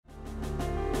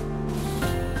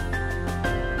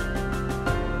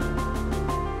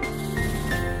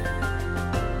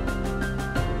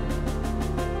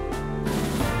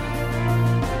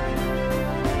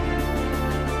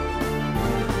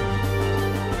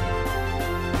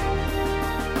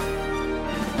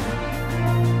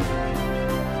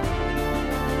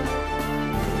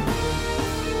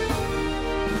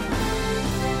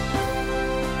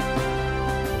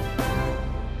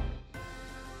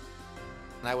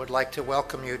would like to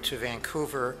welcome you to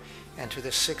Vancouver and to the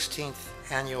 16th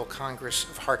Annual Congress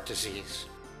of Heart Disease.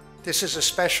 This is a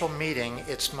special meeting.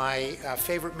 It's my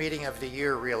favorite meeting of the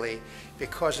year, really,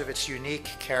 because of its unique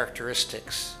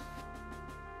characteristics.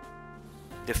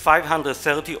 The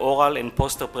 530 oral and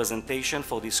poster presentation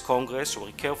for this Congress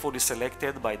were carefully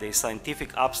selected by the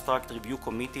Scientific Abstract Review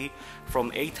Committee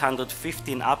from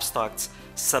 815 abstracts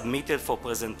submitted for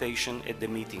presentation at the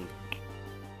meeting.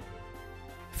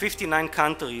 59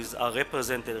 countries are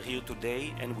represented here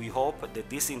today, and we hope that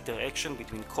this interaction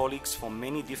between colleagues from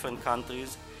many different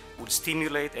countries will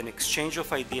stimulate an exchange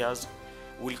of ideas,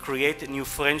 will create new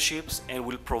friendships, and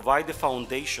will provide the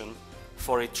foundation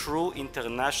for a true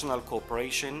international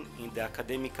cooperation in the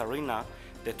academic arena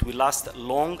that will last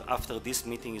long after this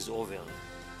meeting is over.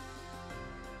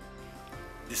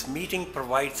 This meeting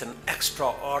provides an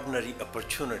extraordinary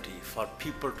opportunity for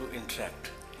people to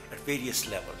interact at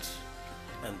various levels,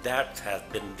 and that has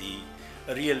been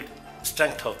the real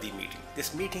strength of the meeting.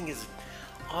 This meeting is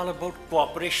all about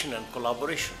cooperation and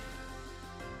collaboration.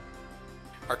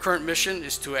 Our current mission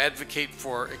is to advocate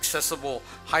for accessible,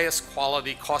 highest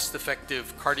quality,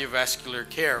 cost-effective cardiovascular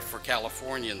care for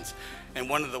Californians. And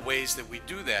one of the ways that we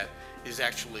do that is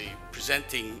actually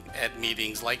presenting at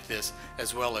meetings like this,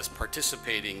 as well as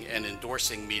participating and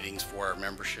endorsing meetings for our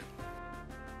membership.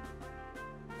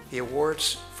 The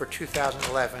awards for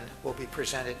 2011 will be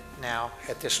presented now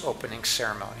at this opening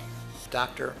ceremony.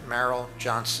 Dr. Merrill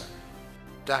Johnson,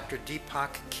 Dr.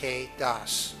 Deepak K.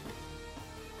 Das,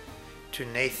 to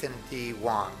Nathan D.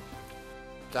 Wong,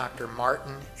 Dr.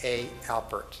 Martin A.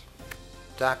 Alpert,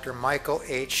 Dr. Michael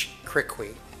H.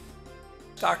 Criqui,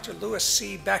 Dr. Louis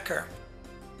C. Becker,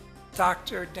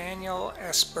 Dr. Daniel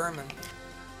S. Berman,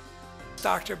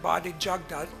 Dr. Badi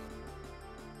Jagdad.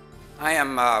 I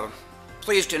am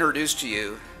pleased to introduce to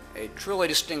you a truly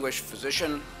distinguished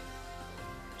physician,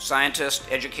 scientist,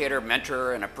 educator,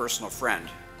 mentor, and a personal friend.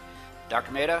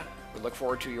 Dr. Mehta, we look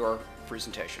forward to your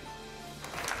presentation.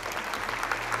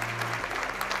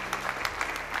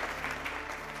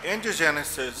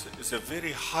 Angiogenesis is a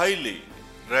very highly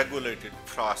regulated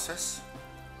process.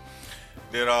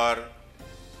 There are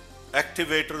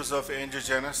activators of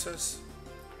angiogenesis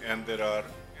and there are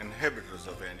inhibitors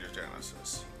of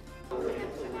angiogenesis.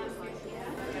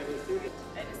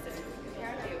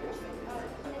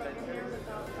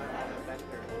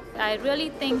 I really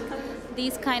think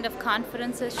these kind of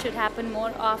conferences should happen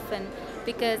more often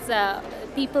because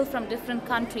people from different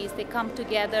countries, they come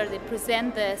together, they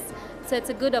present this. So it's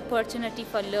a good opportunity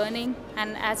for learning,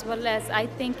 and as well as I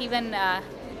think even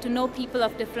to know people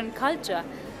of different culture.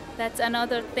 That's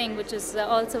another thing which is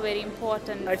also very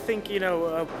important. I think,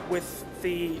 with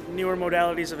the newer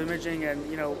modalities of imaging and,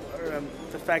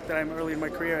 the fact that I'm early in my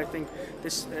career, I think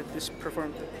this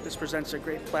presents a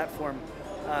great platform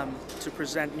to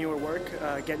present newer work,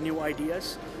 get new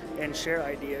ideas, and share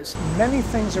ideas. Many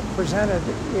things are presented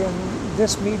in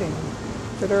this meeting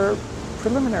that are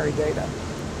preliminary data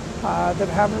that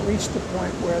haven't reached the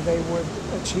point where they would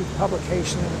achieve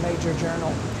publication in a major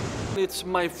journal. It's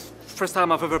my first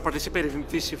time I've ever participated in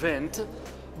this event,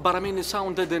 but I mean it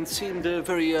sounded and seemed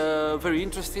very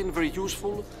interesting, very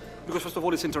useful, because first of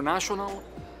all it's international.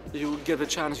 You get the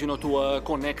chance, to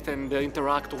connect and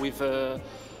interact with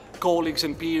colleagues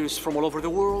and peers from all over the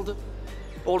world.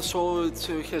 Also, it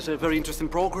has a very interesting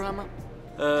program,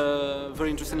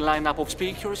 very interesting lineup of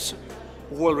speakers,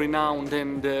 well-renowned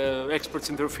and experts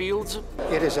in their fields.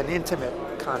 It is an intimate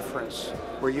conference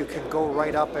where you can go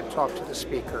right up and talk to the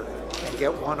speaker and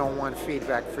get one-on-one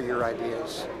feedback for your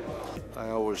ideas. I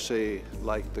always say,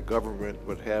 like the government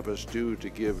would have us do to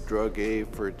give drug A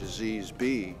for disease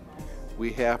B,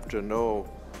 we have to know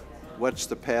what's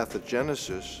the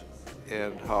pathogenesis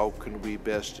and how can we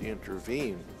best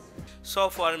intervene. So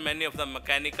far, many of the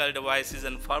mechanical devices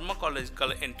and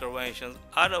pharmacological interventions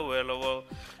are available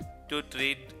to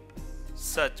treat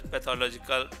such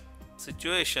pathological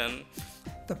situation.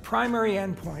 The primary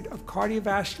endpoint of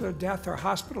cardiovascular death or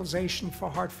hospitalization for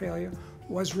heart failure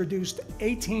was reduced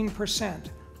 18%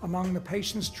 among the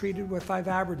patients treated with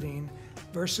ivabradine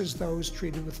versus those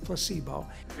treated with placebo.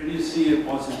 Can you see a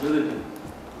possibility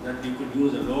that you could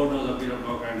use a lower dose of beta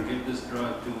blocker and give this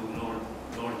drug to lower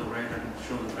the rate and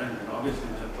show the benefit? Obviously,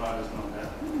 the trial is not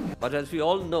that. But as we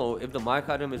all know, if the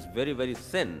myocardium is very, very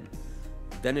thin,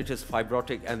 then it is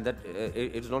fibrotic, and that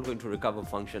it's not going to recover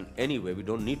function anyway. We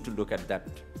don't need to look at that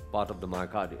part of the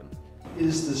myocardium.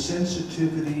 Is the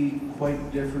sensitivity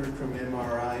quite different from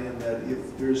MRI in that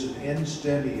if there's an end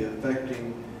STEMI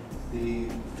affecting the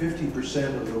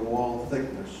 50% of the wall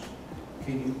thickness,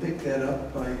 can you pick that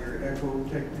up by your echo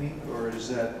technique, or is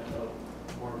that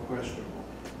more questionable?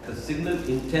 the signal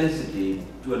intensity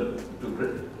to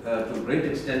a great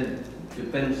extent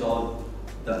depends on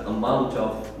the amount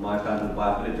of myocardial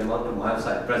viability, amount of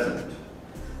myocyte present.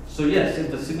 So yes,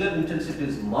 if the signal intensity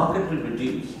is markedly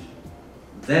reduced,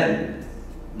 then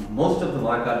most of the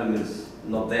myocardium is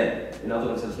not there. In other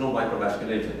words, there's no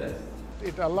microvasculature there.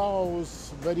 It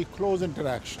allows very close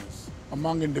interactions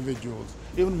among individuals,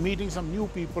 even meeting some new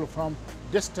people from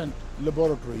distant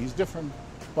laboratories, different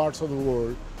parts of the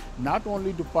world, not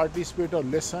only to participate or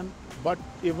listen, but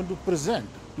even to present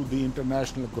to the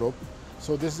international group.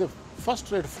 So this is a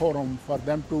first-rate forum for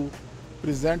them to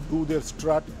present, do their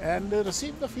strut, and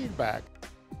receive the feedback.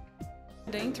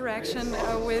 The interaction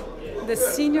with the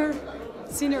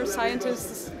senior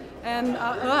scientists and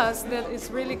us, that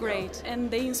is really great, and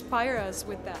they inspire us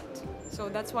with that. So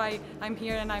that's why I'm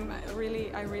here, and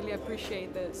I really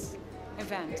appreciate this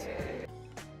event.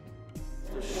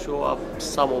 Show up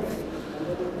some of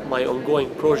my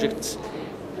ongoing projects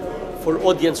for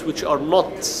audience which are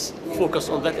not focused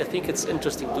on that. I think it's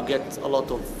interesting to get a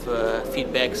lot of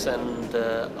feedbacks and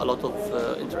a lot of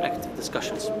interactive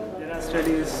discussions. There are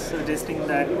studies suggesting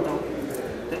that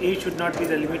the age should not be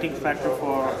the limiting factor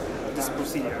for this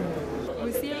procedure.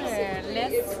 We see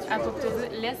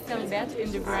less cell death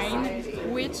in the brain,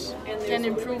 which can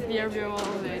improve behavioral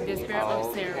despair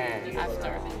observed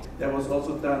after. There was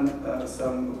also done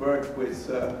some work with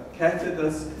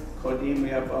catheters called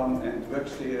EMEA-BOM, and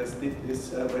actually did this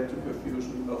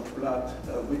retroperfusion of blood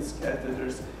with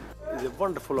catheters. It's a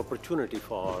wonderful opportunity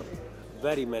for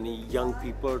very many young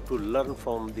people to learn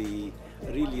from the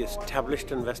really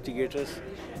established investigators.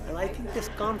 And I think this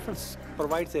conference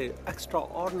provides an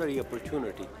extraordinary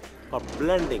opportunity for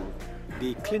blending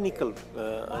the clinical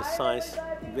science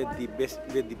with the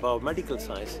biomedical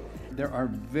science. There are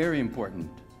very important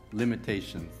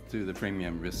limitations to the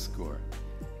premium risk score.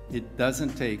 It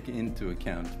doesn't take into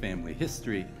account family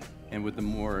history, and with the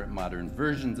more modern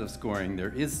versions of scoring,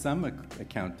 there is some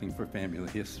accounting for family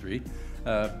history,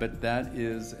 but that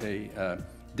is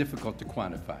difficult to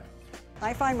quantify.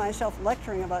 I find myself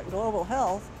lecturing about global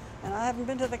health, and I haven't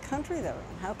been to the country they're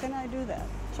in. How can I do that?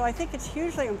 So I think it's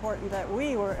hugely important that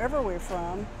we, wherever we're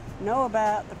from, know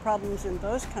about the problems in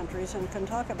those countries and can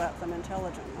talk about them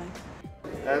intelligently.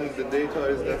 And the data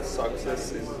is that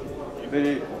success is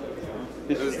very...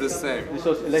 It is the same. This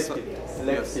was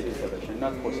elected intervention,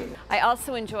 not positive. I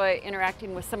also enjoy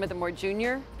interacting with some of the more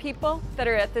junior people that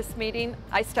are at this meeting.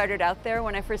 I started out there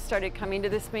when I first started coming to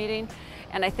this meeting,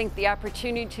 and I think the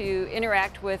opportunity to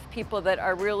interact with people that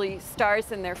are really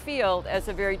stars in their field as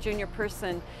a very junior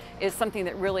person is something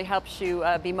that really helps you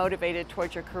be motivated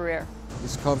towards your career.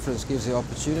 This conference gives the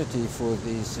opportunity for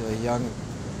these young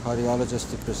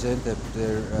cardiologists to present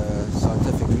their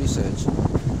scientific research,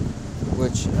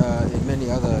 which in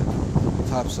many other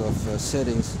types of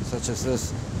settings such as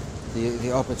this,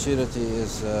 the opportunity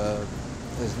is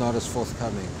not as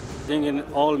forthcoming. I think in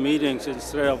all meetings,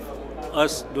 instead of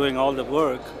us doing all the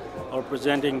work or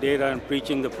presenting data and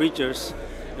preaching the preachers,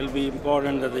 it'll be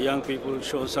important that the young people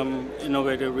show some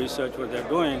innovative research what they're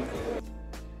doing.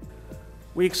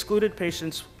 We excluded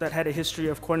patients that had a history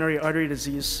of coronary artery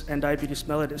disease and diabetes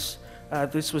mellitus.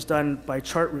 This was done by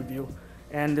chart review,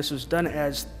 and this was done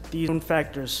as these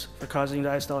factors for causing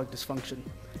diastolic dysfunction.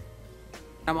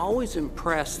 I'm always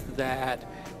impressed that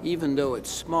even though it's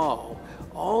small,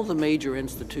 all the major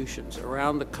institutions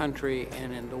around the country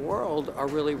and in the world are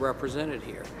really represented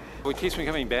here. What keeps me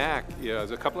coming back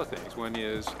is a couple of things. One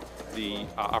is the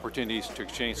opportunities to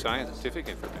exchange scientific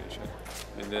information,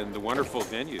 and then the wonderful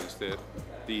venues that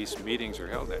these meetings are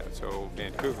held at. So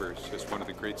Vancouver is just one of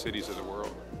the great cities of the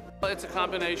world. It's a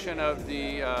combination of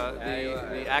the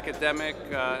academic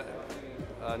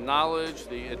knowledge,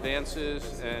 the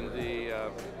advances, and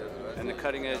the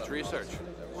cutting-edge research.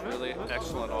 It's really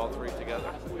excellent, all three together.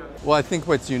 Well, I think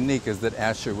what's unique is that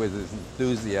Asher, with his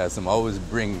enthusiasm, always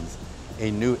brings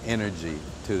a new energy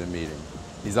to the meeting.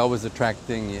 He's always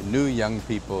attracting new young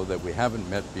people that we haven't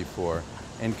met before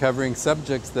and covering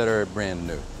subjects that are brand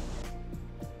new.